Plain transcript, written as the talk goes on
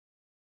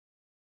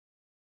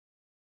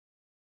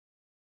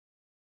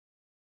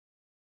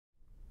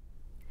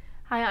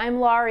Hi, I'm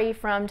Laurie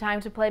from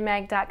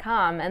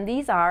TimeToPlayMag.com, and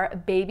these are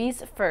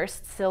Baby's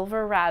First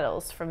Silver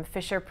Rattles from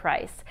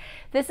Fisher-Price.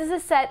 This is a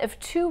set of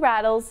 2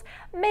 rattles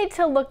made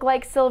to look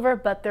like silver,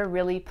 but they're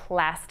really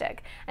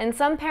plastic. And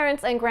some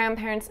parents and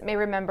grandparents may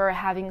remember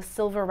having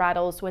silver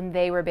rattles when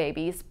they were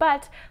babies,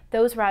 but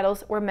those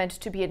rattles were meant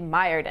to be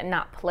admired and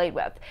not played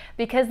with.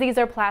 Because these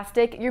are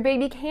plastic, your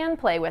baby can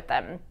play with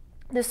them.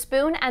 The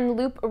spoon and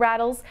loop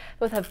rattles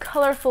both have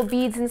colorful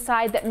beads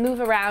inside that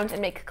move around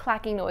and make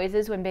clacking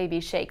noises when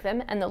babies shake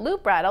them, and the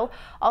loop rattle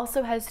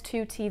also has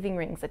 2 teething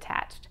rings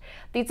attached.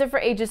 These are for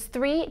ages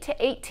 3 to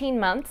 18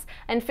 months,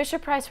 and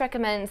Fisher-Price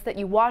recommends that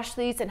you wash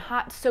these in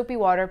hot soapy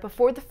water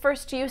before the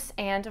first use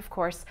and, of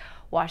course,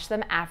 wash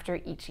them after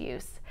each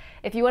use.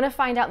 If you want to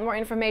find out more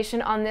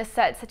information on this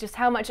set, such as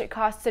how much it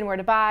costs and where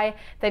to buy,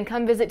 then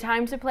come visit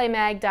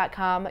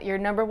TimeToPlayMag.com, your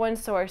 #1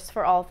 source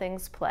for all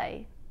things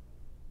play.